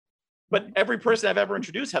But every person I've ever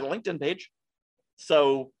introduced had a LinkedIn page.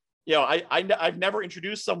 So, I've never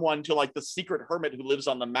introduced someone to like the secret hermit who lives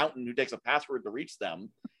on the mountain who takes a password to reach them.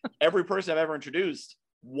 Every person I've ever introduced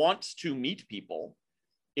wants to meet people.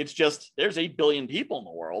 It's just, there's 8 billion people in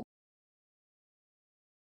the world.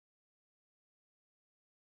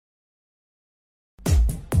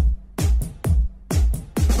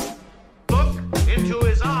 Look into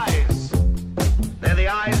his eyes. They're the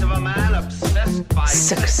eyes of a man obsessed by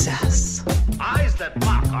success. Eyes that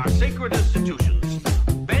mock our sacred institutions.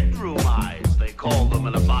 Bedroom eyes, they call them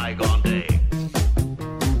in a bygone day.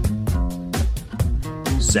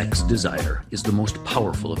 Sex desire is the most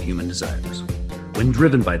powerful of human desires. When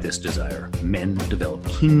driven by this desire, men develop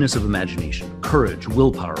keenness of imagination, courage,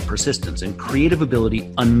 willpower, persistence, and creative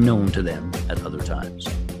ability unknown to them at other times.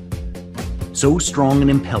 So strong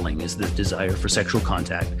and impelling is this desire for sexual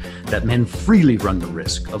contact that men freely run the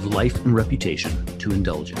risk of life and reputation to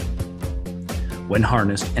indulge in. When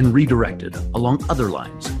harnessed and redirected along other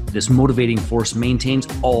lines, this motivating force maintains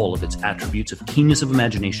all of its attributes of keenness of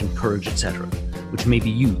imagination, courage, etc., which may be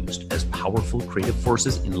used as powerful creative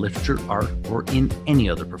forces in literature, art, or in any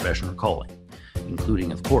other profession or calling,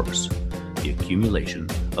 including, of course, the accumulation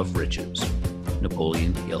of riches.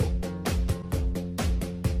 Napoleon Hill.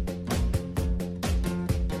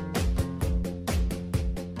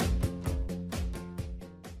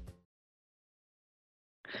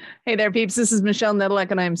 Hey there, peeps. This is Michelle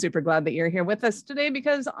Nedelec, and I'm super glad that you're here with us today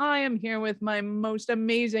because I am here with my most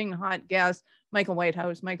amazing hot guest, Michael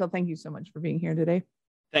Whitehouse. Michael, thank you so much for being here today.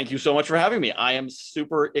 Thank you so much for having me. I am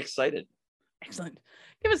super excited. Excellent.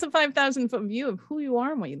 Give us a 5,000-foot view of who you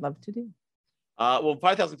are and what you love to do. Well,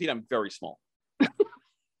 5,000 feet, I'm very small.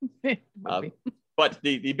 But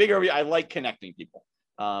the bigger view, I like connecting people.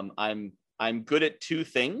 I'm good at two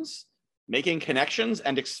things: making connections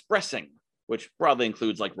and expressing, which broadly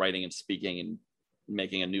includes like writing and speaking and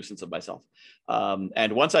making a nuisance of myself.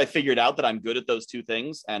 And once I figured out that I'm good at those two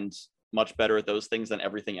things and much better at those things than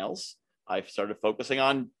everything else, I've started focusing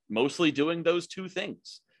on mostly doing those two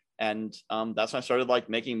things. And that's when I started like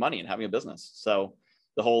making money and having a business. So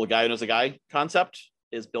the whole guy who knows a guy concept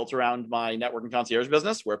is built around my network and concierge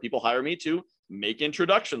business, where people hire me to make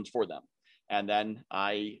introductions for them. And then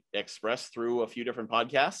I express through a few different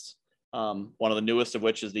podcasts. One of the newest of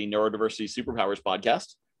which is the Neurodiversity Superpowers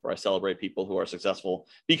podcast, where I celebrate people who are successful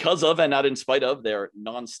because of and not in spite of their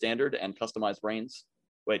non-standard and customized brains.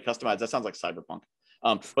 Wait, customized, that sounds like cyberpunk.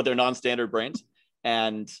 But they're non-standard brains.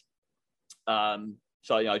 And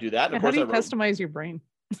so I do that. And of How course, do you customize your brain?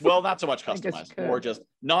 Well, not so much customized, more just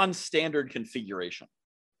non-standard configuration.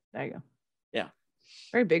 There you go. Yeah.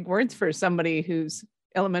 Very big words for somebody whose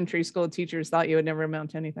elementary school teachers thought you would never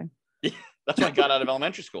amount to anything. Yeah, that's when I got out of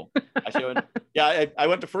elementary school. I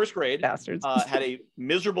went to first grade, Bastards. Had a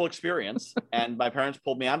miserable experience, and my parents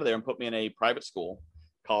pulled me out of there and put me in a private school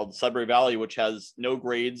called Sudbury Valley, which has no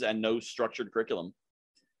grades and no structured curriculum.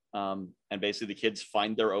 And basically the kids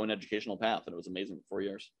find their own educational path, and it was amazing for 4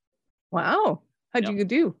 years. Wow. How'd you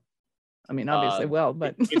do? I mean, obviously well,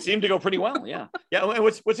 but it seemed to go pretty well. Yeah. Yeah. And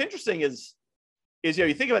what's interesting is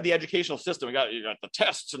you think about the educational system. You got the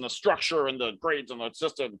tests and the structure and the grades and the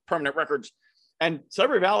system, permanent records. And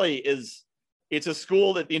Sudbury Valley it's a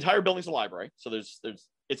school that the entire building's a library. So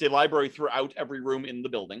it's a library throughout every room in the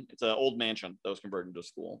building. It's an old mansion that was converted into a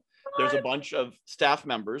school. There's a bunch of staff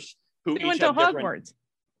members who each went have to Hogwarts.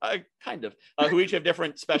 Who each have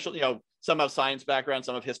different special, some have science background,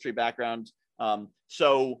 some have history background.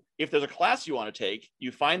 So if there's a class you want to take,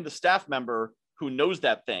 you find the staff member who knows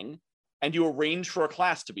that thing, and you arrange for a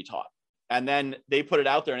class to be taught. And then they put it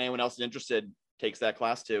out there, and anyone else is interested takes that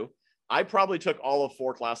class too. I probably took all of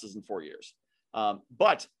 4 classes in 4 years.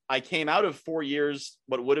 But I came out of 4 years,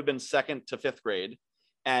 what would have been 2nd to 5th grade.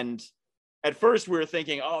 And at first we were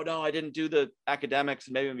thinking, oh no, I didn't do the academics,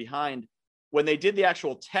 maybe I'm behind. When they did the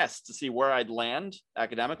actual test to see where I'd land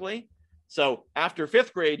academically. So after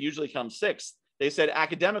 5th grade usually comes 6th. They said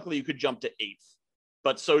academically you could jump to 8th,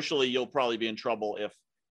 but socially you'll probably be in trouble if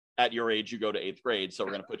at your age you go to 8th grade. So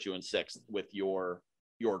we're going to put you in 6th with your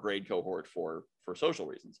grade cohort for social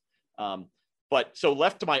reasons. But so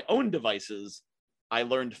left to my own devices, I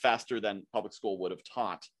learned faster than public school would have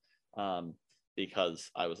taught,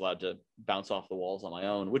 because I was allowed to bounce off the walls on my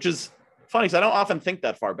own, which is funny because I don't often think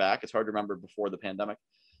that far back. It's hard to remember before the pandemic.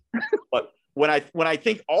 But when I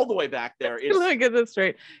think all the way back there, it's let me get this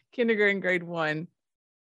straight: kindergarten, grade 1,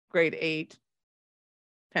 grade 8,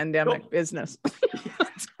 pandemic, business.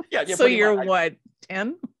 Yeah. So you're much. What,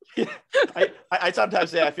 10? I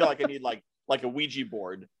sometimes say I feel like I need like a Ouija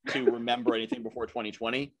board to remember anything before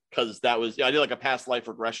 2020, because that was I did like a past life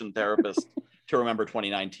regression therapist to remember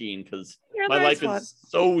 2019 because You're my the life right is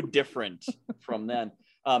so different from then.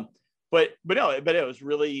 But it was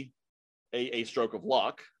really a stroke of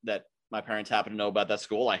luck that my parents happened to know about that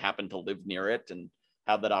school. I happened to live near it and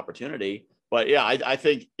have that opportunity. But yeah, I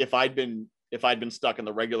think if I'd been stuck in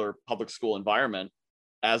the regular public school environment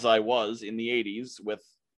as I was in the 80s with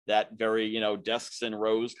that very, desks and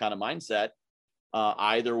rows kind of mindset,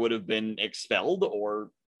 I either would have been expelled or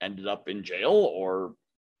ended up in jail, or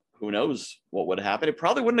who knows what would have happened. It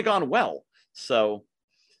probably wouldn't have gone well. So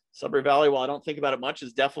Sudbury Valley, while I don't think about it much,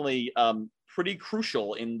 is definitely pretty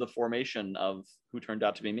crucial in the formation of who turned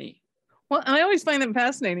out to be me. Well, I always find it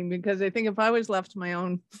fascinating because I think if I was left to my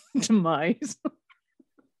own demise,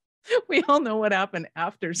 we all know what happened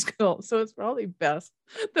after school. So it's probably best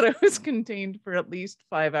that I was contained for at least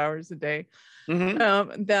 5 hours a day.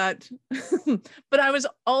 Mm-hmm. But I was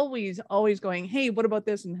always going, hey, what about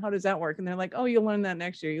this? And how does that work? And they're like, oh, you'll learn that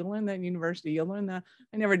next year. You'll learn that in university. You'll learn that.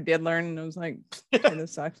 I never did learn. And I was like,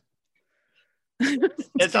 this sucks.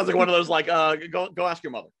 It sounds like one of those, like, go ask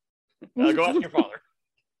your mother. Go ask your father.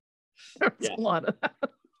 There's a lot of that.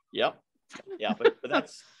 Yep. Yeah. But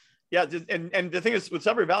that's, yeah. And the thing is with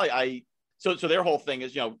Sudbury Valley, so their whole thing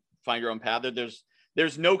is, find your own path.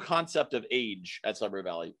 There's no concept of age at Sudbury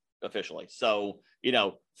Valley officially. So,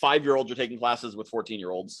 5-year-olds are taking classes with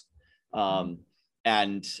 14-year-olds.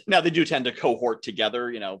 And now they do tend to cohort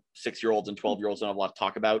together, 6-year-olds and 12-year-olds don't have a lot to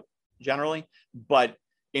talk about generally. But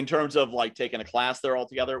in terms of like taking a class, they're all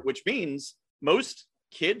together, which means most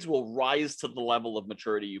kids will rise to the level of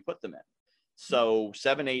maturity you put them in. So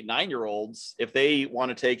 7, 8, 9-year-olds, if they want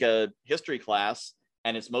to take a history class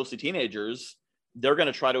and it's mostly teenagers, they're going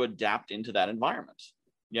to try to adapt into that environment.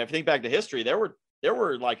 If you think back to history, there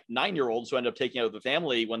were like 9-year-olds who ended up taking out the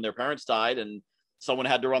family when their parents died and someone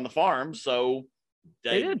had to run the farm. So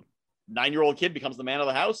they did. 9-year-old kid becomes the man of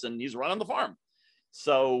the house and he's running the farm.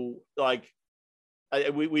 So like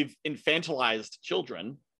we've infantilized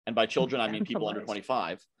children. And by children, I mean people under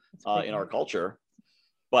 25 in our culture.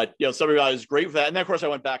 But, Sudbury Valley is great for that. And then, of course, I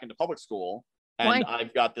went back into public school and Why?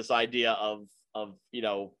 I've got this idea of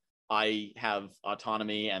I have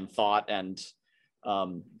autonomy and thought and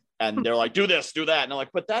they're like, do this, do that. And I'm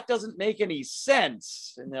like, but that doesn't make any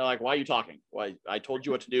sense. And they're like, why are you talking? Why? I told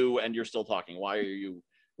you what to do and you're still talking. Why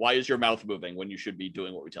is your mouth moving when you should be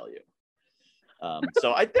doing what we tell you?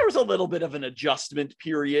 So there was a little bit of an adjustment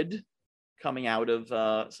period coming out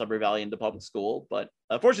of Sudbury Valley into public school. But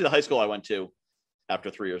unfortunately, the high school I went to after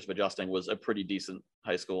 3 years of adjusting was a pretty decent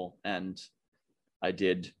high school. And I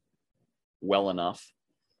did well enough.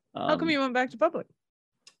 How come you went back to public?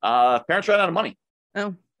 Parents ran out of money.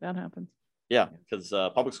 Oh, that happens. Yeah, because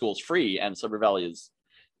public school is free and Sudbury Valley is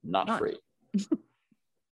not free.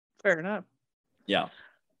 Fair enough. Yeah.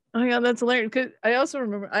 Oh yeah, that's hilarious. Because I also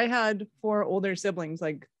remember I had 4 older siblings,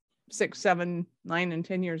 like 6, 7, 9, and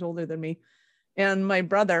 10 years older than me. And my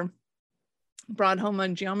brother brought home a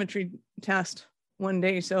geometry test one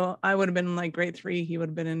day. So I would have been in like grade 3. He would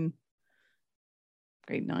have been in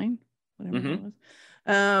grade 9, whatever it was.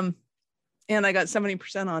 And I got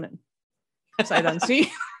 70% on it. Sight unseen.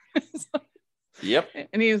 Yep.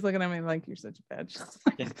 And he was looking at me like, you're such a bad child.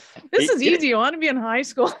 This is easy. You want to be in high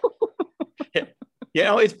school.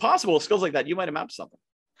 It's possible. Skills like that, you might amount to something.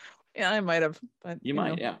 Yeah, I might have, but you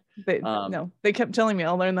might, yeah. No, they kept telling me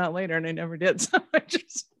I'll learn that later, and I never did. So I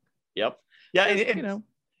just, yep, yeah, and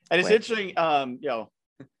it's interesting. So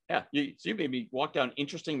you made me walk down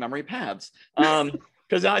interesting memory paths.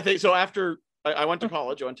 Because I think so. After I went to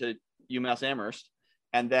college, I went to UMass Amherst,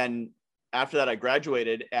 and then after that, I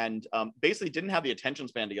graduated and basically didn't have the attention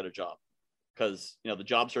span to get a job. Because the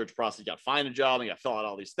job search process, you got to find a job and you got to fill out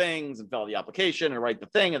all these things and fill out the application and write the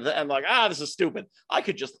thing and like, this is stupid. I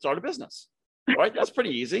could just start a business, right? That's pretty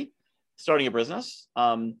easy, starting a business.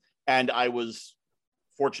 And I was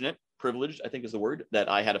fortunate, privileged, I think is the word, that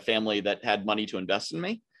I had a family that had money to invest in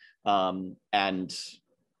me. And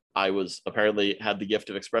I was apparently had the gift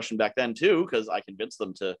of expression back then too, because I convinced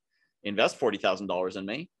them to invest $40,000 in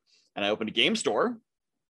me. And I opened a game store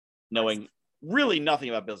knowing really nothing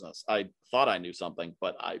about business. I thought I knew something,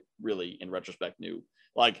 but I really, in retrospect, knew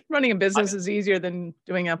like running a business is easier than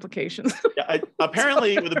doing applications.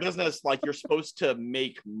 Apparently with a business, like you're supposed to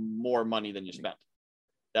make more money than you spend.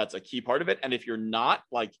 That's a key part of it. And if you're not,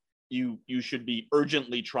 like you should be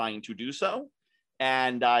urgently trying to do so.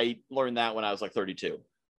 And I learned that when I was like 32.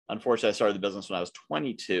 Unfortunately, I started the business when I was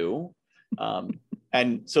 22.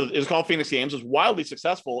 And so it was called Phoenix Games. It was wildly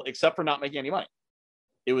successful, except for not making any money.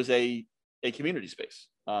 It was a community space.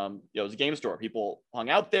 It was a game store. People hung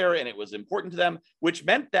out there and it was important to them, which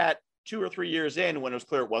meant that 2 or 3 years in, when it was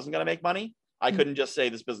clear it wasn't going to make money, I couldn't just say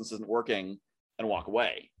this business isn't working and walk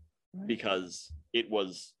away Right. because it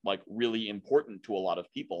was like really important to a lot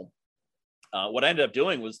of people. What I ended up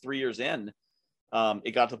doing was 3 years in,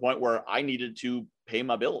 it got to the point where I needed to pay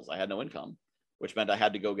my bills. I had no income, which meant I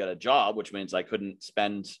had to go get a job, which means I couldn't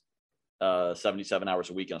spend 77 hours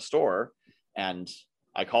a week in a store. And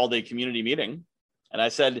I called a community meeting and I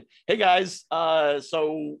said, hey guys,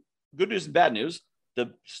 so good news and bad news.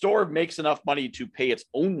 The store makes enough money to pay its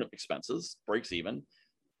own expenses, breaks even,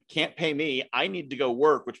 can't pay me. I need to go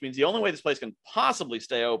work, which means the only way this place can possibly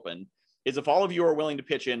stay open is if all of you are willing to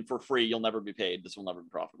pitch in for free. You'll never be paid. This will never be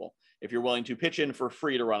profitable. If you're willing to pitch in for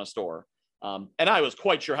free to run a store. And I was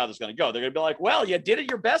quite sure how this was going to go. They're going to be like, well, you did it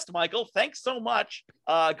your best, Michael. Thanks so much.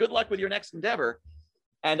 Good luck with your next endeavor.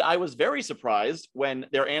 And I was very surprised when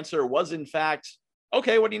their answer was, in fact,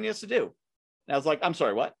 okay, what do you need us to do? And I was like, I'm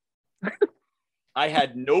sorry, what? I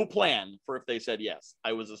had no plan for if they said yes.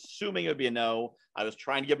 I was assuming it would be a no. I was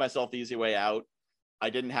trying to give myself the easy way out. I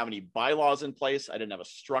didn't have any bylaws in place. I didn't have a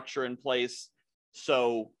structure in place.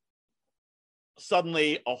 So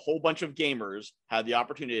suddenly a whole bunch of gamers had the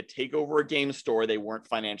opportunity to take over a game store they weren't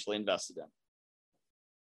financially invested in.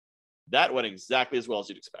 That went exactly as well as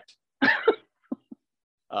you'd expect.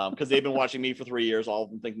 Because they've been watching me for 3 years, all of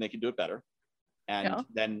them thinking they could do it better. And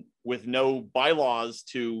then with no bylaws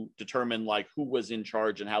to determine like who was in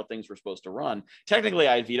charge and how things were supposed to run. Technically,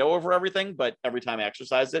 I had veto over everything, but every time I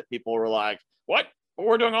exercised it, people were like, what?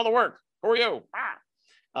 We're doing all the work. Who are you?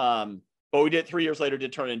 But we did 3 years later,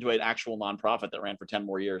 did turn it into an actual nonprofit that ran for 10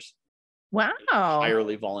 more years. Wow.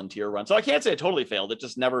 Entirely volunteer run. So I can't say it totally failed. It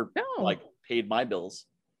just never like paid my bills.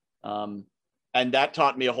 And that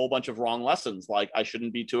taught me a whole bunch of wrong lessons. Like I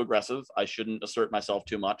shouldn't be too aggressive. I shouldn't assert myself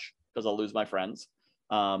too much because I'll lose my friends.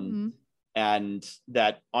 And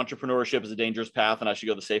that entrepreneurship is a dangerous path and I should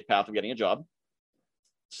go the safe path of getting a job.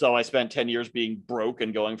 So I spent 10 years being broke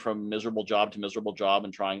and going from miserable job to miserable job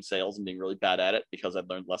and trying sales and being really bad at it because I'd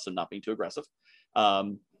learned lesson not being too aggressive.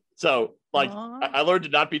 So like I learned to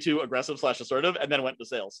not be too aggressive / assertive and then went to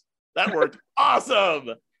sales. That worked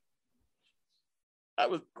awesome. That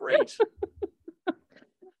was great.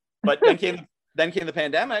 But then came the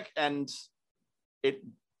pandemic and it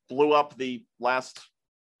blew up the last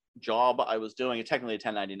job I was doing. It's technically a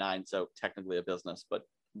 1099, so technically a business, but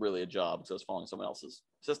really a job because I was following someone else's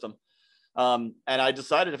system. And I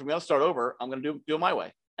decided if I'm going to start over, I'm going to do it my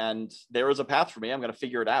way. And there is a path for me. I'm going to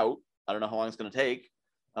figure it out. I don't know how long it's going to take.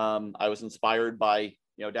 I was inspired by,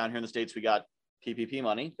 down here in the States, we got PPP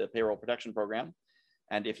money, the payroll protection program.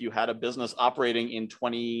 And if you had a business operating in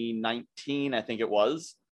 2019, I think it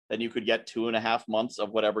was, then you could get 2.5 months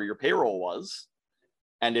of whatever your payroll was.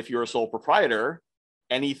 And if you're a sole proprietor,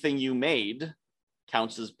 anything you made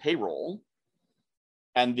counts as payroll.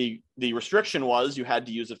 And the restriction was you had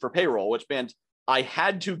to use it for payroll, which meant I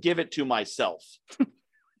had to give it to myself.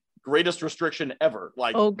 Greatest restriction ever.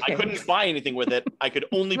 Like I couldn't buy anything with it. I could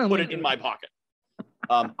only put it in my pocket.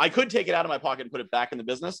 I could take it out of my pocket and put it back in the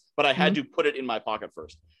business, but I had to put it in my pocket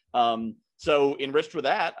first. So enriched with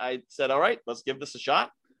that, I said, all right, let's give this a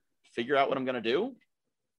shot. Figure out what I'm going to do.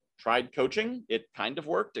 Tried coaching. It kind of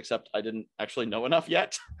worked, except I didn't actually know enough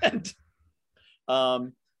yet. And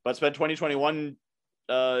but spent 2021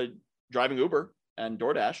 driving Uber and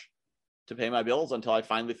DoorDash to pay my bills until I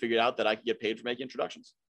finally figured out that I could get paid for making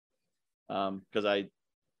introductions. Because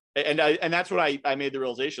that's when I made the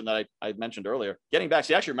realization that I mentioned earlier. Getting back,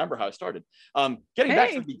 so you actually remember how I started. Getting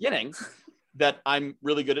back to the beginning, that I'm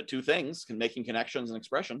really good at two things: making connections and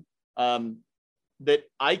expression. That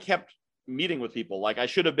I kept meeting with people. Like I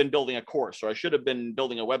should have been building a course or I should have been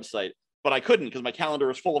building a website, but I couldn't because my calendar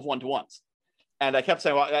was full of one-to-ones. And I kept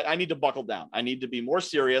saying, well, I need to buckle down. I need to be more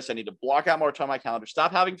serious. I need to block out more time on my calendar,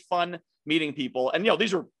 stop having fun meeting people. And,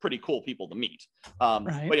 these are pretty cool people to meet.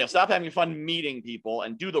 Right. But stop having fun meeting people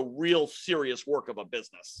and do the real serious work of a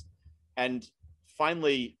business. And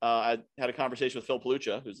finally, I had a conversation with Phil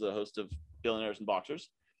Palucha, who's the host of Billionaires and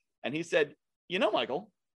Boxers. And he said,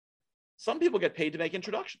 Michael, some people get paid to make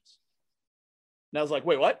introductions. And I was like,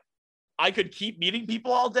 wait, what? I could keep meeting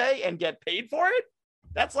people all day and get paid for it?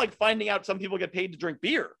 That's like finding out some people get paid to drink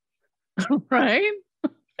beer. Right.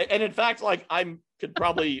 And in fact, like I could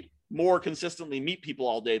probably more consistently meet people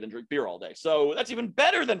all day than drink beer all day. So that's even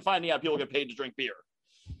better than finding out people get paid to drink beer.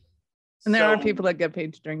 And there are people that get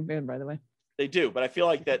paid to drink beer, by the way. They do, but I feel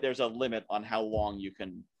like that there's a limit on how long you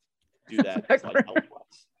can do that. It's like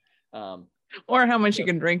or how much you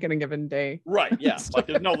can drink in a given day. Right. Yeah. Like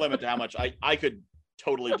there's no limit to how much I could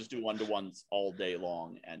totally just do one-to-ones all day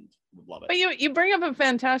long and would love it. But you bring up a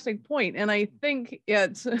fantastic point, and I think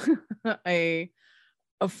it's a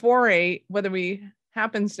foray, whether we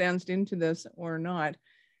happenstanced into this or not.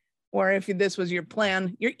 or if this was your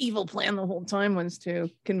plan, your evil plan the whole time was to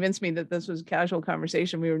convince me that this was a casual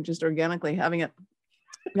conversation. We were just organically having it.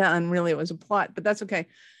 Yeah, and really it was a plot, but that's okay.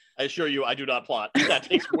 I assure you, I do not plot. That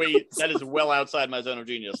is well outside my zone of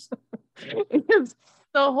genius. It's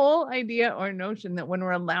the whole idea or notion that when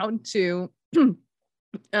we're allowed to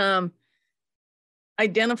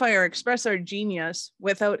identify or express our genius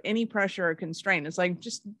without any pressure or constraint, it's like,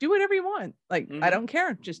 just do whatever you want. Like, I don't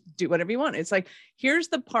care. Just do whatever you want. It's like, here's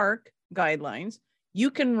the park guidelines.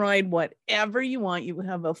 You can ride whatever you want. You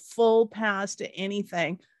have a full pass to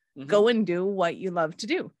anything. Go and do what you love to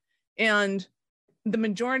do. And the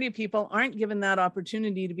majority of people aren't given that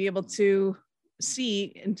opportunity to be able to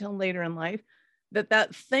see until later in life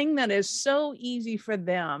that thing that is so easy for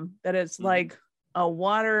them, that it's like a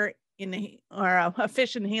water or a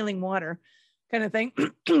fish inhaling water kind of thing.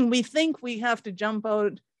 We think we have to jump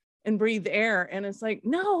out and breathe air. And it's like,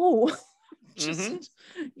 no, just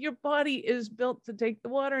your body is built to take the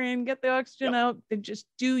water in, get the oxygen out, and just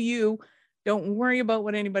do you. Don't worry about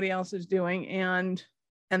what anybody else is doing. And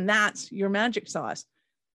that's your magic sauce.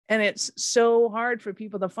 And it's so hard for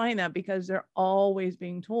people to find that because they're always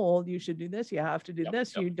being told you should do this. You have to do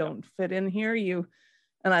this. You don't fit in here.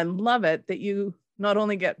 And I love it that you not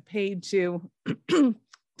only get paid to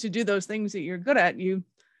do those things that you're good at, you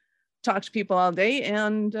talk to people all day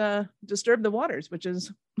and disturb the waters, which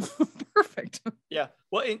is perfect. Yeah.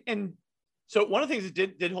 Well, and so one of the things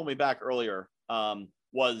that did hold me back earlier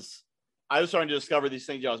was I was starting to discover these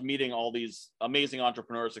things. I was meeting all these amazing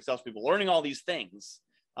entrepreneurs, successful people, learning all these things.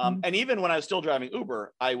 And even when I was still driving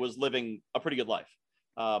Uber, I was living a pretty good life.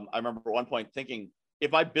 I remember at one point thinking,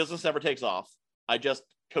 if my business ever takes off, I just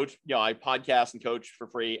coach, I podcast and coach for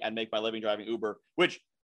free and make my living driving Uber, which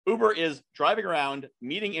Uber is driving around,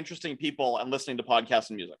 meeting interesting people and listening to podcasts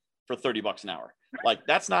and music for $30 an hour. Like,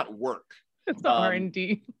 that's not work. It's not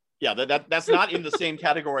R&D. Yeah, that's not in the same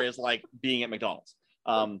category as like being at McDonald's.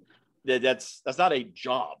 That's not a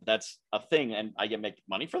job. That's a thing, and I get make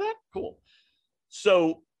money for that. Cool.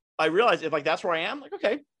 So I realized if like that's where I am, like,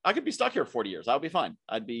 okay, I could be stuck here 40 years. I'll be fine.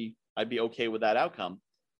 I'd be okay with that outcome.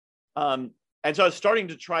 And so I was starting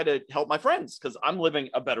to try to help my friends because I'm living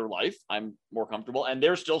a better life. I'm more comfortable, and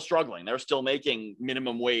they're still struggling. They're still making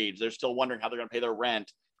minimum wage. They're still wondering how they're going to pay their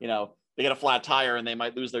rent. They get a flat tire and they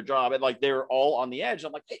might lose their job. And like, they're all on the edge.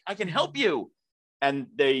 I'm like, hey, I can help you. And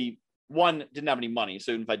they, one, didn't have any money.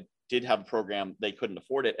 So even if I did have a program, they couldn't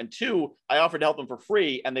afford it. And two, I offered to help them for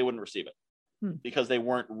free and they wouldn't receive it because they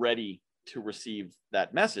weren't ready to receive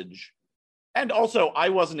that message. And also, I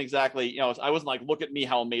wasn't exactly, I wasn't like, look at me,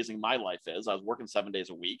 how amazing my life is. I was working 7 days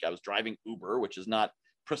a week. I was driving Uber, which is not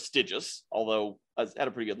prestigious, although I had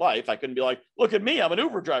a pretty good life. I couldn't be like, look at me, I'm an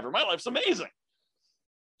Uber driver. My life's amazing.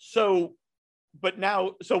 So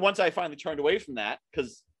once I finally turned away from that,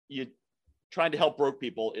 because trying to help broke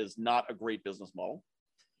people is not a great business model.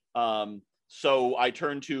 So I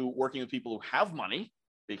turned to working with people who have money,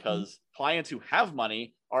 because clients who have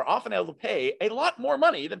money are often able to pay a lot more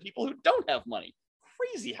money than people who don't have money.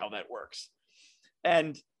 Crazy how that works.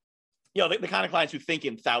 And, the kind of clients who think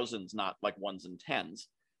in thousands, not like ones and tens,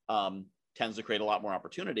 tends to create a lot more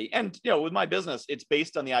opportunity. And, with my business, it's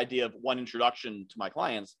based on the idea of one introduction to my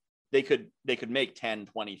clients. They could make $10,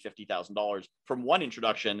 $20, $50,000 from one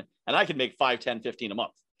introduction, and I could make 5, 10, 15 a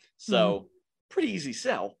month. So pretty easy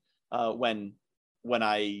sell when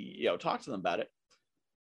I, talk to them about it.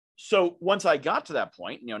 So once I got to that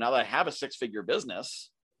point, now that I have a 6-figure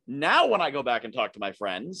business, now when I go back and talk to my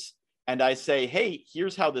friends and I say, hey,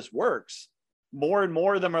 here's how this works, more and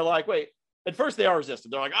more of them are like, wait, at first they are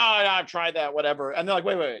resistant. They're like, oh, yeah, I've tried that, whatever. And they're like,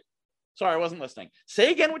 wait, sorry, I wasn't listening.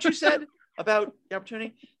 Say again what you said about the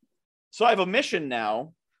opportunity. So I have a mission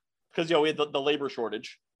now because, we had the labor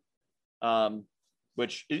shortage,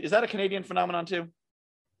 which is that a Canadian phenomenon too?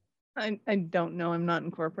 I don't know. I'm not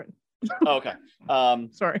in corporate. Oh, okay.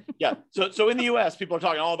 Sorry. Yeah. So in the US, people are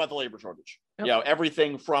talking all about the labor shortage. Yep.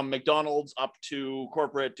 Everything from McDonald's up to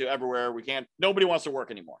corporate to everywhere. Nobody wants to work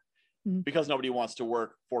anymore because nobody wants to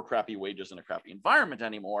work for crappy wages in a crappy environment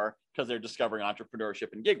anymore because they're discovering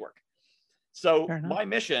entrepreneurship and gig work. So my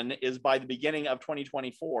mission is by the beginning of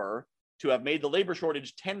 2024 to have made the labor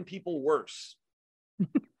shortage 10 people worse.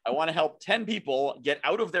 I want to help 10 people get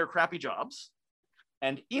out of their crappy jobs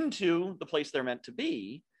and into the place they're meant to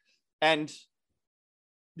be. And,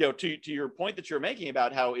 to your point that you're making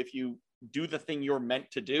about how if you do the thing you're meant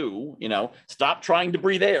to do, stop trying to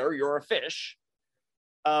breathe air, you're a fish.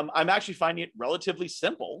 I'm actually finding it relatively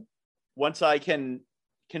simple once I can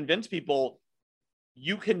convince people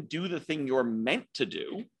you can do the thing you're meant to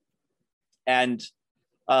do. And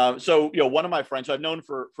so, one of my friends who I've known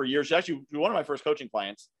for years, actually one of my first coaching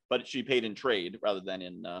clients, but she paid in trade rather than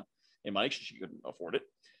in money. She couldn't afford it.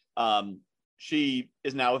 She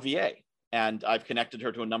is now a VA, and I've connected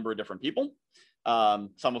her to a number of different people,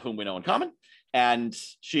 some of whom we know in common. And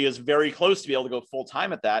she is very close to be able to go full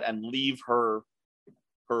time at that and leave her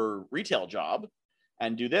retail job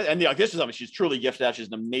and do this. And this is something she's truly gifted at. She's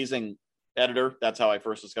an amazing editor. That's how I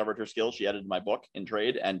first discovered her skills. She edited my book in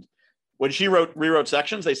trade, and when she rewrote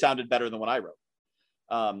sections, they sounded better than what I wrote.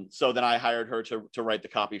 So then I hired her to write the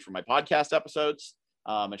copy for my podcast episodes,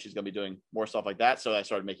 and she's going to be doing more stuff like that. So I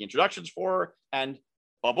started making introductions for her, and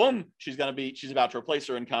boom, she's about to replace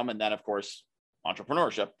her income, and then of course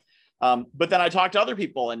entrepreneurship. But then I talk to other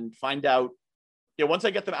people and find out, once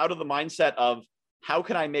I get them out of the mindset of how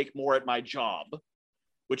can I make more at my job,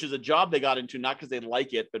 which is a job they got into not because they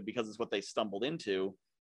like it, but because it's what they stumbled into,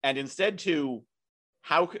 and instead to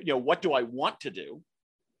what do I want to do,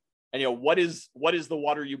 and what is the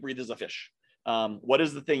water you breathe as a fish, what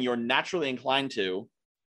is the thing you're naturally inclined to,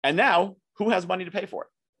 and now who has money to pay for it,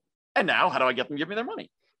 and now how do I get them to give me their money?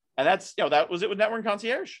 And that's that was it with Network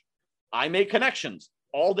Concierge. I make connections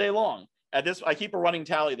all day long. At this, I keep a running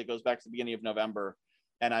tally that goes back to the beginning of November,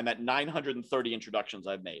 and I'm at 930 introductions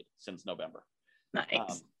I've made since November.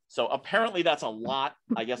 Nice. So apparently that's a lot.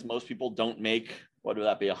 I guess most people don't make, what would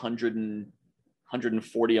that be,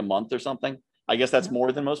 140 a month or something? I guess that's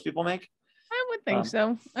more than most people make. I would think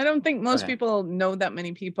so. I don't think most people know that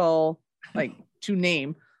many people like to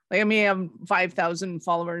name. Like I may have 5,000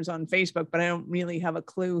 followers on Facebook, but I don't really have a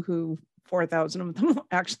clue who 4,000 of them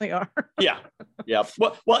actually are. Yeah.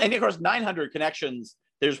 Well, and of course, 900 connections,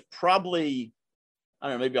 there's probably, I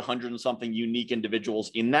don't know, maybe 100 and something unique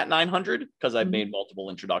individuals in that 900, because I've made multiple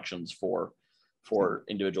introductions for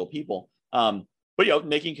individual people. But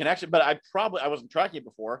making connections, but I wasn't tracking it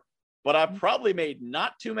before, but I probably made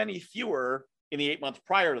not too many fewer in the 8 months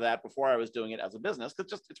prior to that, before I was doing it as a business,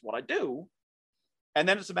 because it's what I do. And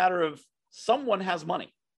then it's a matter of someone has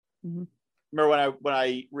money. Mm-hmm. Remember when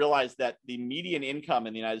I realized that the median income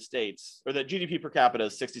in the United States, or the GDP per capita,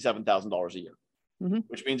 is $67,000 a year,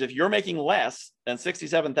 which means if you're making less than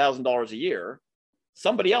 $67,000 a year,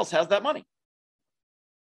 somebody else has that money.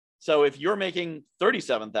 So if you're making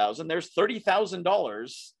 $37,000, there's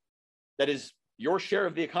 $30,000 that is your share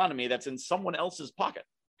of the economy that's in someone else's pocket.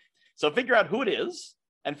 So figure out who it is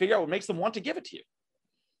and figure out what makes them want to give it to you.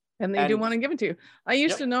 And they do want to give it to you. I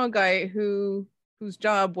used to know a guy whose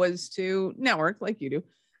job was to network like you do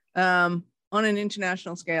on an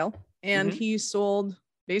international scale. And he sold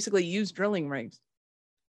basically used drilling rigs.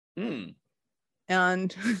 And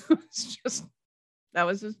it's just, that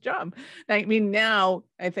was his job. I mean, now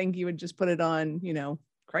I think you would just put it on,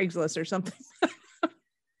 Craigslist or something.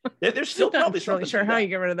 There's still probably not really sure how you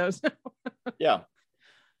get rid of those.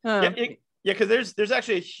 Because there's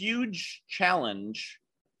actually a huge challenge.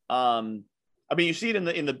 I mean, you see it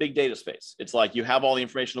in the big data space. It's like you have all the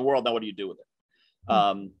information in the world. Now, what do you do with it?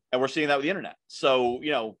 And we're seeing that with the internet. So,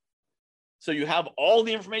 so you have all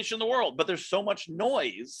the information in the world, but there's so much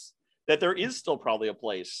noise that there is still probably a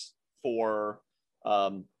place for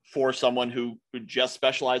someone who just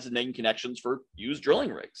specializes in making connections for used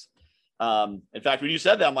drilling rigs. In fact, when you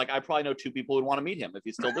said that, I'm like, I probably know two people who'd want to meet him if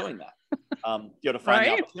he's still doing that. To find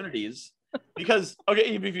the opportunities. Because,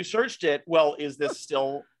 if you searched it, well, is this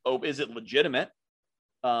still, is it legitimate?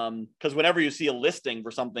 Because whenever you see a listing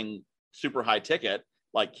for something super high ticket,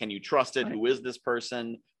 like, can you trust it? Right. Who is this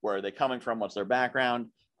person? Where are they coming from? What's their background?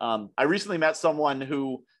 I recently met someone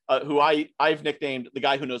who I've nicknamed the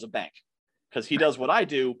guy who knows a bank, because he does what I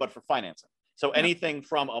do, but for financing. So anything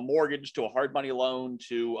from a mortgage to a hard money loan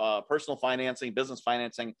to personal financing, business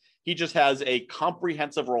financing, he just has a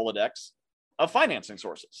comprehensive Rolodex of financing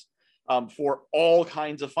sources for all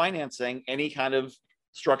kinds of financing, any kind of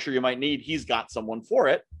structure you might need. He's got someone for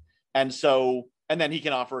it. And then he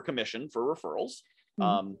can offer a commission for referrals.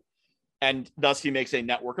 And thus he makes a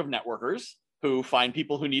network of networkers who find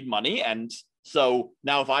people who need money. And so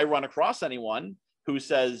now if I run across anyone who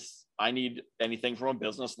says, I need anything from a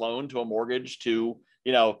business loan to a mortgage to,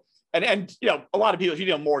 and a lot of people, if you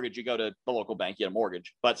do a mortgage, you go to the local bank, you get a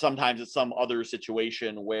mortgage, but sometimes it's some other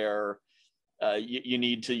situation where you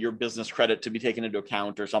need your business credit to be taken into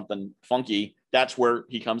account or something funky. That's where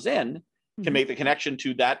he comes in to make the connection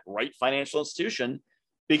to that right financial institution,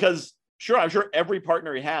 because I'm sure every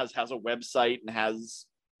partner he has a website and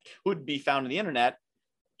would be found on the internet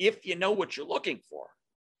if you know what you're looking for.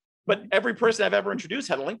 But every person I've ever introduced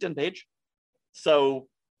had a LinkedIn page. So,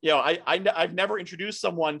 I've never introduced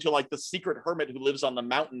someone to like the secret hermit who lives on the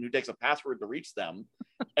mountain who takes a password to reach them.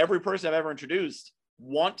 Every person I've ever introduced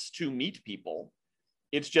wants to meet people.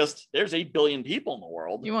 It's just there's 8 billion people in the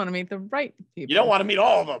world. You want to meet the right people. You don't want to meet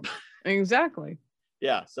all of them. Exactly.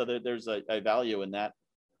 Yeah. So there's a value in that.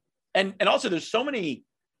 And also there's so many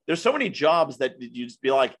jobs that you just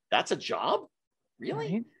be like, that's a job?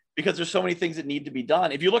 Really? Right. Because there's so many things that need to be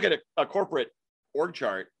done. If you look at a corporate org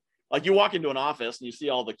chart, like you walk into an office and you see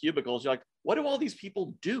all the cubicles, you're like, what do all these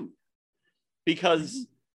people do? Because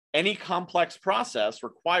any complex process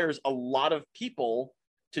requires a lot of people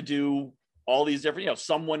to do all these different,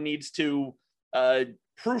 someone needs to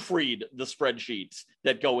proofread the spreadsheets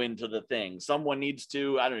that go into the thing. Someone needs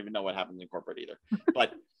to, I don't even know what happens in corporate either,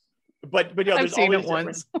 but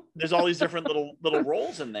there's all these different little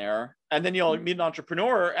roles in there. And then you'll meet an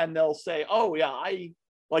entrepreneur and they'll say, oh yeah, I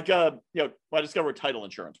discovered what title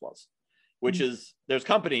insurance was, which is there's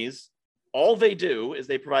companies, all they do is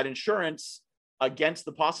they provide insurance against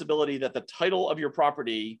the possibility that the title of your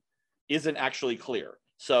property isn't actually clear.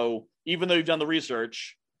 So even though you've done the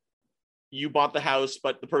research, you bought the house,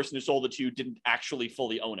 but the person who sold it to you didn't actually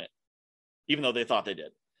fully own it, even though they thought they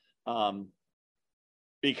did.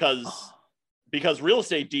 Because real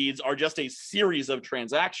estate deeds are just a series of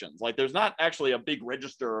transactions. Like there's not actually a big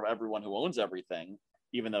register of everyone who owns everything,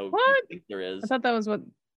 even though you think there is. I thought that was what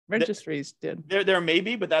registries did. There may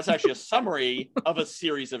be, but that's actually a summary of a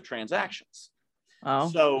series of transactions.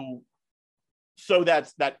 Oh. So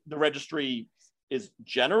that's that the registry is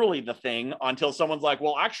generally the thing until someone's like,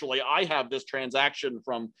 well, actually, I have this transaction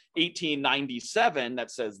from 1897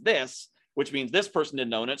 that says this, which means this person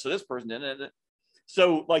didn't own it, so this person didn't.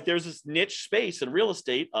 So like there's this niche space in real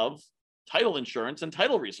estate of title insurance and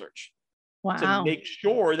title research to make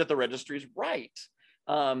sure that the registry is right.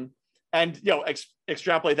 And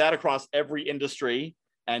extrapolate that across every industry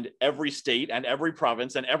and every state and every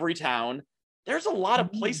province and every town. There's a lot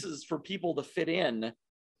of places for people to fit in.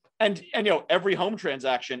 And every home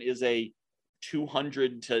transaction is a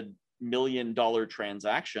 $200 to $1 million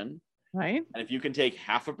transaction. Right. And if you can take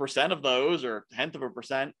 0.5% of those or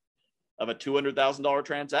 0.1% of a $200,000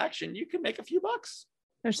 transaction, you can make a few bucks.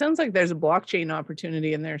 There sounds like there's a blockchain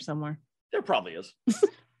opportunity in there somewhere. There probably is.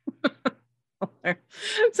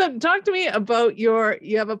 So talk to me about you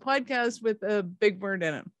have a podcast with a big word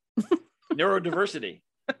in it. Neurodiversity.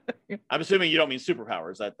 I'm assuming you don't mean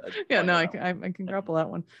superpowers. I can grapple that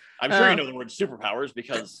one. I'm sure you know the word superpowers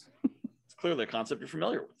because it's clearly a concept you're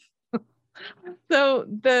familiar with. So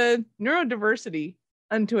the neurodiversity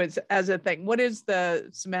unto it as a thing, what is the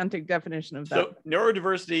semantic definition of that? So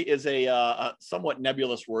neurodiversity is a somewhat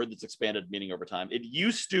nebulous word that's expanded meaning over time. It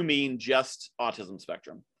used to mean just autism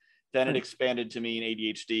spectrum. Then it expanded to mean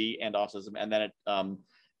ADHD and autism. And then it,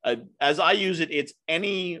 as I use it, it's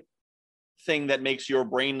anything that makes your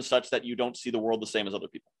brain such that you don't see the world the same as other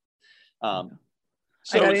people.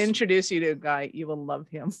 So I got to introduce you to a guy. You will love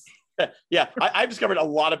him. Yeah, I've discovered a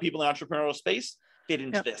lot of people in the entrepreneurial space fit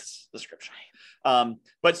into this description.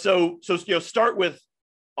 But so start with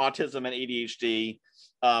autism and ADHD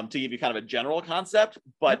to give you kind of a general concept,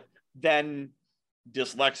 but then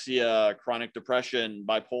dyslexia, chronic depression,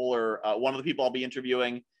 bipolar. One of the people I'll be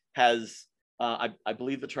interviewing has, I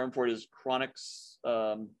believe the term for it is chronic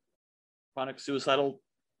suicidal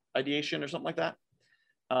ideation or something like that.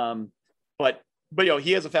 But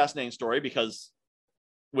he has a fascinating story because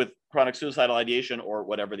with chronic suicidal ideation, or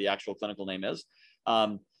whatever the actual clinical name is,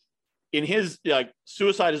 in his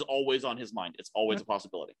suicide is always on his mind. It's always a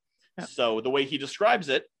possibility. So the way he describes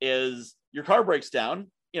it is your car breaks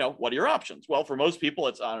down. What are your options? Well, for most people,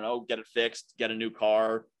 it's, I don't know, get it fixed, get a new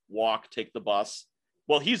car, walk, take the bus.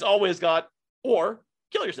 Well, he's always got, or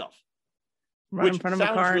kill yourself. Run in front of a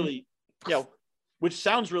car. Which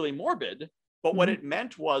sounds really morbid, but what it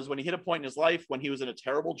meant was when he hit a point in his life when he was in a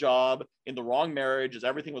terrible job, in the wrong marriage, as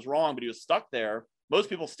everything was wrong, but he was stuck there. Most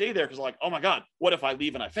people stay there because they're like, oh my God, what if I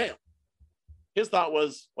leave and I fail? His thought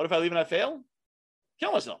was, what if I leave and I fail?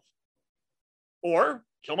 Kill myself. Or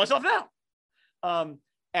kill myself now.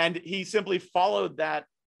 And he simply followed that.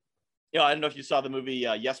 I don't know if you saw the movie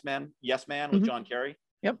Yes Man with John Kerry.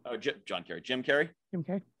 Yep. Jim Carrey. Jim Carrey.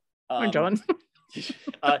 Or John.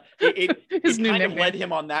 It kind of led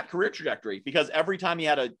him on that career trajectory because every time he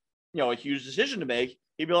had a huge decision to make,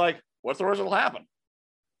 he'd be like, what's the worst that'll happen?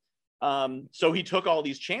 So he took all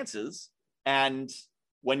these chances, and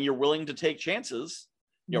when you're willing to take chances,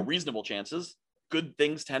 reasonable chances, good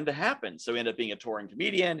things tend to happen. So he ended up being a touring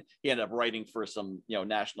comedian. He ended up writing for some,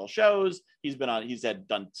 national shows. He's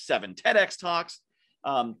done 7 TEDx talks.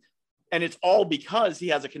 And it's all because he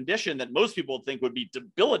has a condition that most people would think would be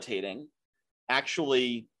debilitating.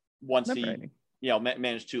 Actually, once he,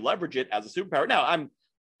 managed to leverage it as a superpower. Now,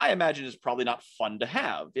 I imagine it's probably not fun to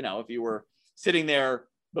have, if you were sitting there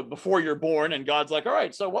but before you're born, and God's like, all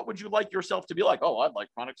right, so what would you like yourself to be like? Oh, I'd like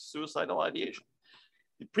chronic suicidal ideation.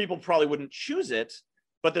 People probably wouldn't choose it,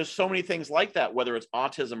 but there's so many things like that, whether it's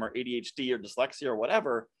autism or ADHD or dyslexia or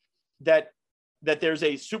whatever, that there's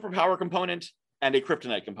a superpower component and a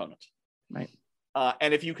kryptonite component. Right.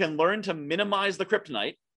 And if you can learn to minimize the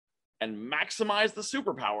kryptonite and maximize the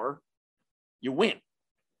superpower, you win.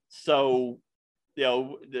 So, you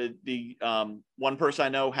know, the one person I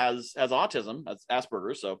know has autism, has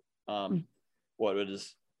Asperger's. So what it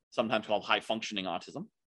is sometimes called high functioning autism.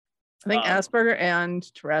 I think Asperger and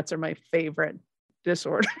Tourette's are my favorite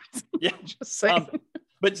disorders. Yeah. Just saying.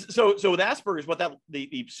 But so with Asperger's, what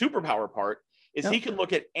the superpower part is, he can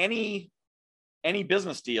look at any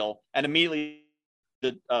business deal and immediately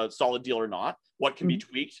the solid deal or not, what can be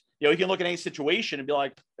tweaked. You know, he can look at any situation and be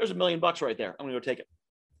like, there's $1 million right there. I'm gonna go take it.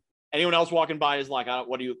 Anyone else walking by is like,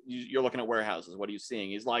 you're looking at warehouses. What are you seeing?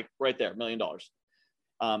 He's like, right there, $1 million.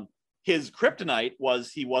 His kryptonite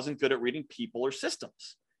was he wasn't good at reading people or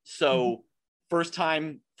systems. So first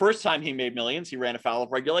time he made millions, he ran afoul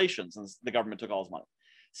of regulations and the government took all his money.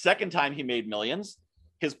 Second time he made millions,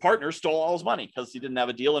 his partner stole all his money because he didn't have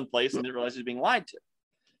a deal in place and didn't realize he was being lied to.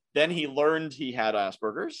 Then he learned he had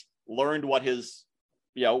Asperger's, learned what his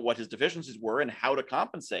deficiencies were and how to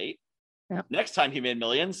compensate. Yep. Next time he made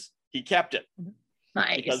millions, he kept it.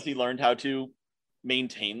 Nice. Because he learned how to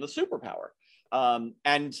maintain the superpower.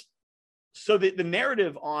 And so the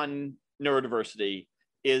narrative on neurodiversity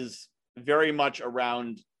is very much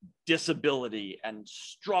around disability and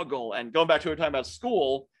struggle. And going back to what we were talking about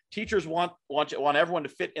school, teachers want everyone to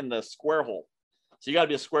fit in the square hole. So you got to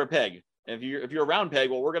be a square peg. And if you're a round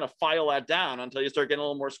peg, well, we're going to file that down until you start getting a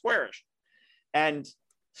little more squarish. And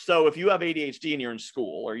so if you have ADHD and you're in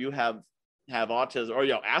school, or you have autism, or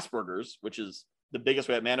Asperger's, which is the biggest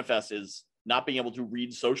way it manifests, is not being able to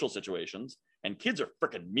read social situations, and kids are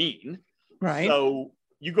freaking mean. Right. So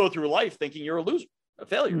you go through life thinking you're a loser, a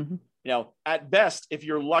failure. You know, at best, if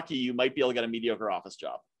you're lucky, you might be able to get a mediocre office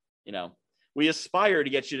job. You know, we aspire to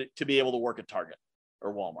get you to be able to work at Target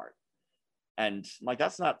or Walmart. And like,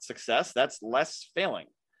 that's not success. That's less failing.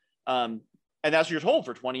 And that's what you're told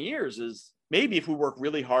for 20 years is maybe if we work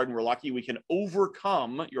really hard and we're lucky, we can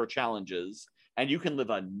overcome your challenges and you can live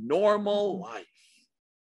a normal life.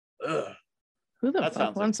 Ugh. Who the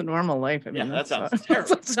fuck wants a normal life? I mean, that sounds terrible.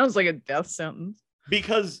 That sounds like a death sentence.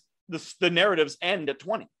 Because the narratives end at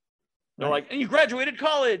 20. They're like, and you graduated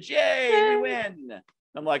college. Yay, we win.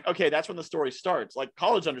 I'm like, okay, that's when the story starts. Like,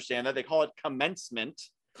 college understand that. They call it commencement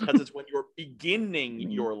because it's when you're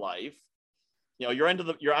beginning your life. You know, you're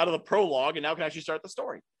out of the prologue and now can actually start the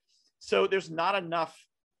story. So there's not enough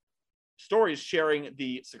stories sharing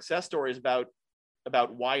the success stories about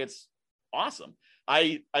why it's awesome.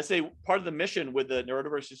 I say part of the mission with the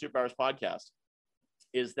Neurodiversity Superpowers podcast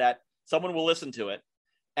is that someone will listen to it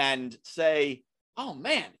and say, oh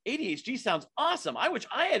man, ADHD sounds awesome. I wish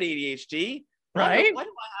I had ADHD. Right?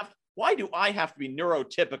 Why do I have to be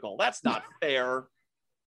neurotypical? That's not fair.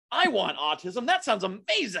 I want autism. That sounds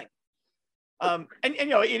amazing. And you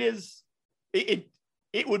know, it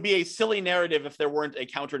would be a silly narrative if there weren't a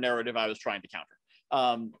counter narrative I was trying to counter.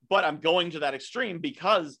 But I'm going to that extreme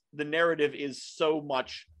because the narrative is so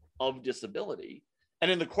much of disability.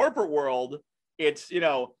 And in the corporate world, it's, you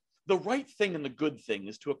know, the right thing and the good thing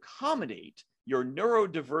is to accommodate your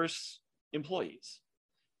neurodiverse employees,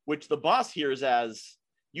 which the boss hears as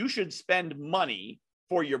you should spend money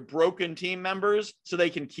for your broken team members so they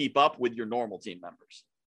can keep up with your normal team members.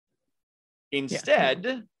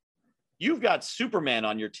 Instead, you've got Superman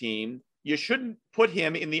on your team. You shouldn't put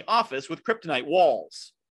him in the office with kryptonite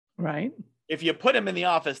walls. Right. If you put him in the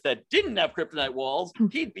office that didn't have kryptonite walls,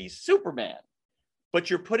 he'd be Superman. But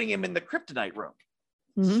you're putting him in the kryptonite room.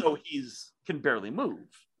 So he's can barely move.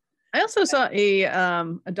 I also saw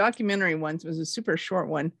a documentary once. It was a super short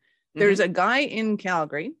one. There's a guy in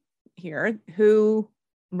Calgary here who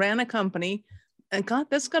ran a company, and God,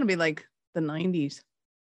 that's got to be like the 90s,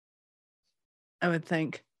 I would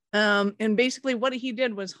think. And basically what he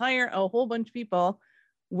did was hire a whole bunch of people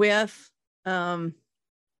with kind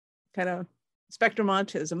of spectrum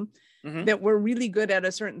autism that were really good at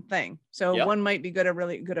a certain thing. So one might be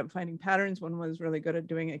really good at finding patterns. One was really good at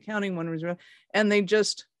doing accounting. One was and they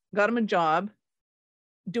just got him a job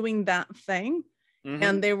doing that thing.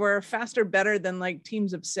 And they were faster, better than like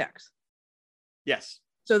teams of 6. Yes.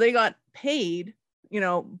 So they got paid, you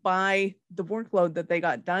know, by the workload that they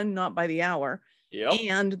got done, not by the hour.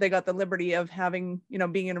 And they got the liberty of having, you know,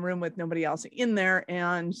 being in a room with nobody else in there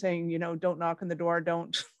and saying, you know, don't knock on the door,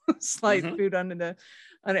 don't slide food under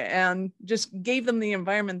and just gave them the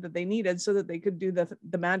environment that they needed so that they could do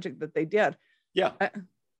the magic that they did.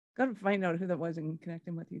 Gotta find out who that was and connect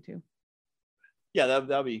him with you too. Yeah,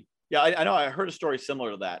 that'll be. Yeah, I know. I heard a story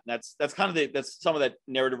similar to that. And that's kind of that's some of that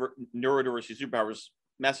neurodiversity superpowers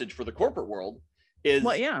message for the corporate world. Is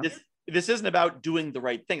Well, yeah. This isn't about doing the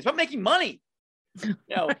right things, it's about making money. You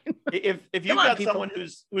know, if you've got someone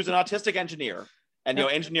who's an autistic engineer, and you know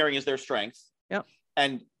engineering is their strength,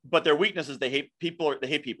 but their weakness is they hate people. They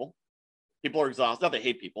hate people. People are exhausted. Not they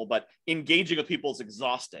hate people, but engaging with people is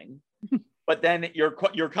exhausting. But then your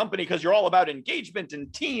company, because you're all about engagement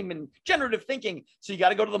and team and generative thinking, so you got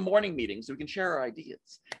to go to the morning meeting so we can share our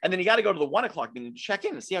ideas, and then you got to go to the 1 o'clock meeting to check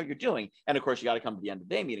in and see how you're doing, and of course you got to come to the end of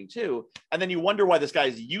the day meeting too, and then you wonder why this guy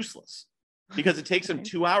is useless, because it takes him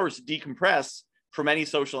 2 hours to decompress from any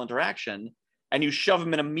social interaction, and you shove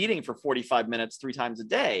him in a meeting for 45 minutes 3 times a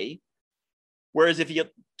day, whereas if you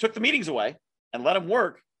took the meetings away and let him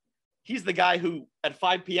work, he's the guy who at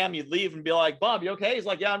 5 p.m. you'd leave and be like, Bob, you okay? He's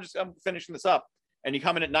like, yeah, I'm finishing this up. And you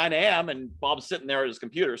come in at 9 a.m. and Bob's sitting there at his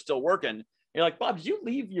computer still working. You're like, Bob, did you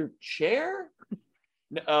leave your chair?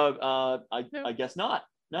 I guess not.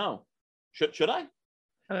 No. Should I?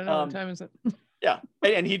 I don't know. What time is it? Yeah.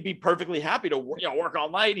 And he'd be perfectly happy to work all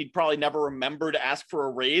night. He'd probably never remember to ask for a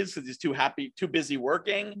raise because he's too busy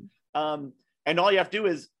working. And all you have to do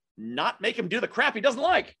is not make him do the crap he doesn't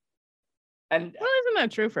like. And well, isn't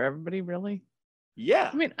that true for everybody, really? Yeah.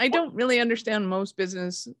 I mean, I don't really understand most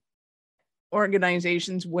business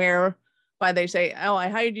organizations whereby they say, oh, I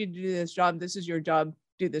hired you to do this job. This is your job.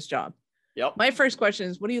 Do this job. Yep. My first question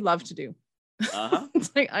is, what do you love to do?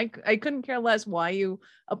 It's like, I couldn't care less why you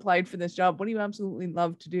applied for this job. What do you absolutely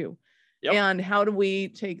love to do? Yep. And how do we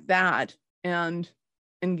take that and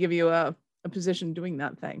give you a position doing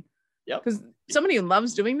that thing? Yep. Because somebody who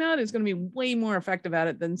loves doing that is going to be way more effective at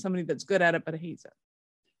it than somebody that's good at it but hates it.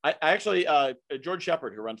 I actually, George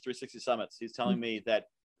Shepard, who runs 360 Summits, he's telling me that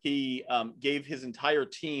he gave his entire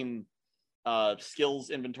team skills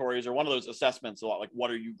inventories, or one of those assessments, a lot like, what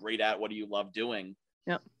are you great at? What do you love doing?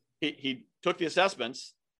 Yeah. He took the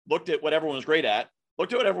assessments, looked at what everyone was great at,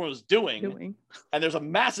 looked at what everyone was doing. And there's a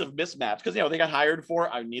massive mismatch because, they got hired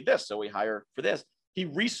for, I need this, so we hire for this. He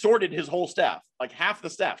resorted his whole staff, like half the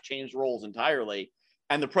staff changed roles entirely,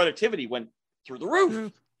 and the productivity went through the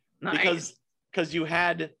roof. Nice. because you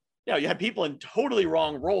had people in totally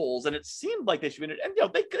wrong roles, and it seemed like they should be,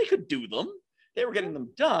 and they could do them, they were getting them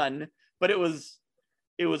done, but it was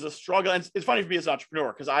a struggle. And it's funny for me as an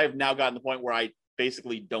entrepreneur because I've now gotten to the point where I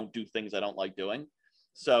basically don't do things I don't like doing.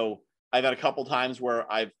 So I've had a couple times where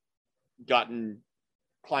I've gotten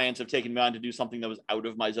clients have taken me on to do something that was out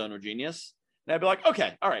of my zone of genius. And I'd be like,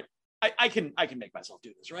 okay, all right, I can make myself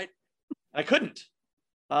do this, right? And I couldn't.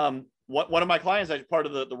 One of my clients, as part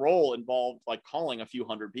of the role, involved like calling a few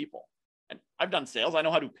hundred people. And I've done sales. I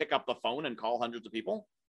know how to pick up the phone and call hundreds of people.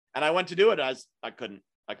 And I went to do it. I couldn't,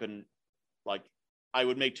 like, I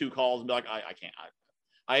would make 2 calls and be like, I can't.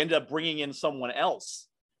 I ended up bringing in someone else,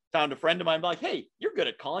 found a friend of mine, be like, hey, you're good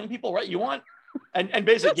at calling people, right? You want? And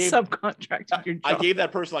basically subcontracted your job. I gave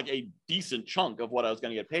that person like a decent chunk of what I was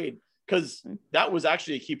going to get paid, because that was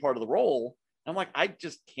actually a key part of the role. I'm like, I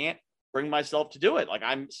just can't bring myself to do it. Like,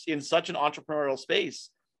 I'm in such an entrepreneurial space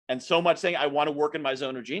and so much saying I want to work in my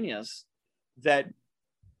zone of genius that,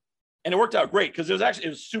 and it worked out great because it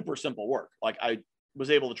was super simple work. Like, I was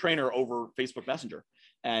able to train her over Facebook Messenger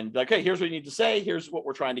and like, hey, here's what you need to say. Here's what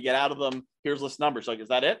we're trying to get out of them. Here's list numbers. Like, is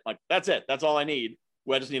that it? Like, that's it. That's all I need.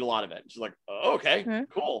 Well, I just need a lot of it. And she's like, oh, okay,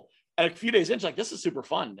 cool. And a few days in, she's like, this is super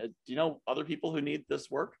fun. Do you know other people who need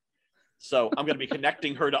this work? So I'm going to be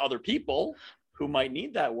connecting her to other people who might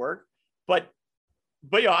need that work. But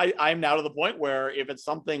I'm now to the point where if it's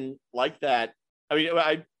something like that, I mean,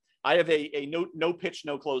 I have a no pitch,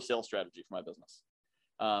 no close sales strategy for my business.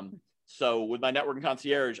 So with my networking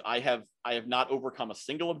concierge, I have not overcome a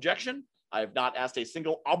single objection. I have not asked a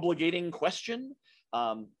single obligating question.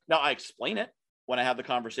 Now I explain it when I have the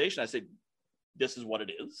conversation. I say, this is what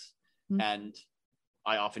it is. And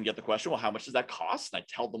I often get the question, well, how much does that cost? And I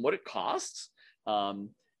tell them what it costs. And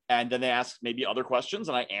then they ask maybe other questions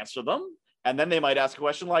and I answer them. And then they might ask a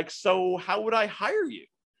question like, so how would I hire you?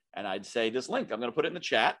 And I'd say this link, I'm going to put it in the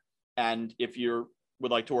chat. And if you would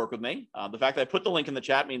like to work with me, the fact that I put the link in the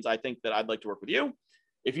chat means I think that I'd like to work with you.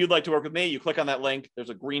 If you'd like to work with me, you click on that link. There's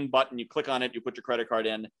a green button. You click on it, you put your credit card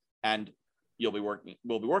in, and we'll be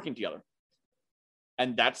working together.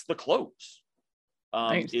 And that's the close.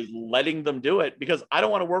 Nice. Is letting them do it, because I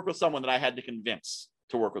don't want to work with someone that I had to convince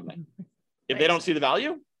to work with me. If they don't see the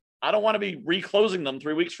value, I don't want to be reclosing them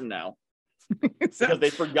 3 weeks from now because they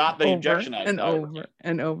forgot the objection. Over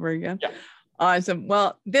and over again. Yeah. Awesome.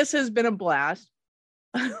 Well, this has been a blast.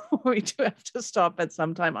 We do have to stop at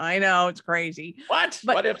some time. I know it's crazy. What?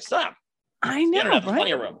 But What if stop? I know, Internet, right?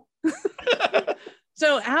 plenty of room.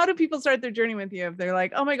 So how do people start their journey with you if they're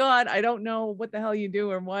like, oh my God, I don't know what the hell you do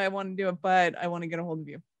or why I want to do it, but I want to get a hold of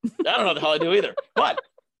you? I don't know what the hell I do either. But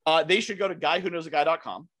they should go to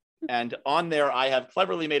guywhoknowsaguy.com. And on there, I have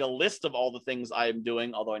cleverly made a list of all the things I'm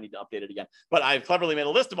doing, although I need to update it again. But I've cleverly made a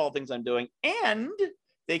list of all the things I'm doing. And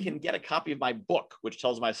they can get a copy of my book, which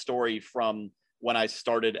tells my story from when I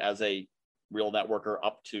started as a real networker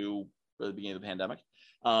up to the beginning of the pandemic.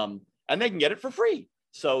 And they can get it for free.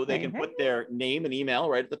 So they can put their name and email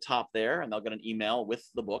right at the top there, and they'll get an email with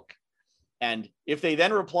the book. And if they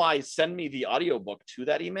then reply, send me the audiobook to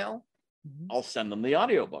that email, I'll send them the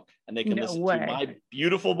audiobook, and they can listen to my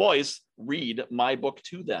beautiful voice read my book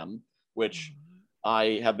to them, which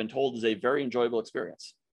I have been told is a very enjoyable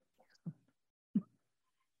experience.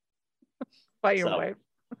 By your wife.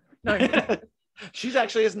 No, she's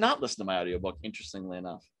actually has not listened to my audiobook, interestingly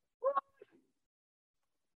enough.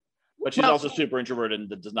 But she's also super introverted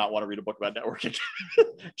and does not want to read a book about networking.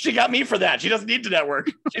 She got me for that. She doesn't need to network.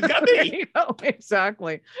 She's got me.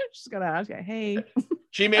 Exactly. She's got to ask you, hey.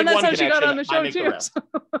 She made and that's one how connection. She got on the show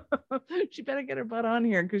too. She better get her butt on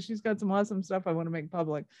here because she's got some awesome stuff I want to make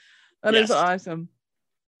public. That is awesome.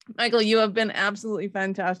 Michael, you have been absolutely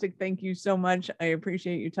fantastic. Thank you so much. I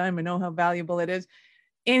appreciate your time. I know how valuable it is.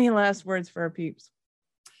 Any last words for our peeps?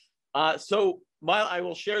 So I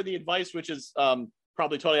will share the advice, which is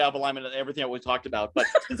probably totally out of alignment with everything that we talked about. But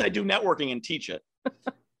since I do networking and teach it,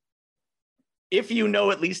 if you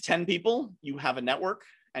know at least 10 people, you have a network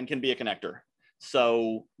and can be a connector.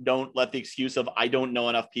 So don't let the excuse of I don't know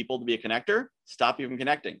enough people to be a connector stop you from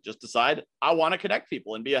connecting. Just decide I want to connect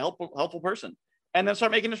people and be a helpful person, and then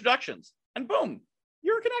start making introductions, and boom,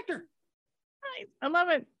 you're a connector. Nice. I love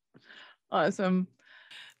it. Awesome.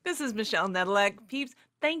 This is Michelle Nedelec. Peeps,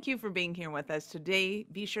 thank you for being here with us today.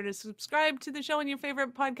 Be sure to subscribe to the show in your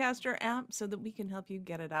favorite podcaster app so that we can help you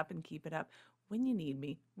get it up and keep it up when you need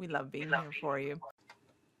me. We love being here for you.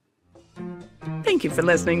 Thank you for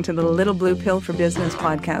listening to the Little Blue Pill for Business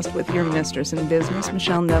podcast with your mistress in business,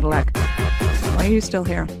 Michelle Nedelec. Why are you still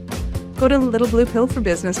here? Go to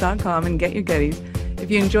littlebluepillforbusiness.com and get your goodies. If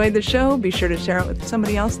you enjoyed the show, be sure to share it with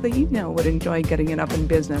somebody else that you know would enjoy getting it up in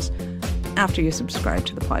business. After you subscribe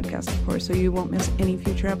to the podcast, of course, so you won't miss any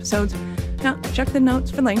future episodes. Now, check the notes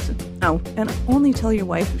for links. Oh, and only tell your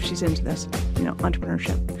wife if she's into this,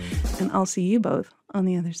 entrepreneurship. And I'll see you both on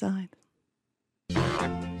the other side.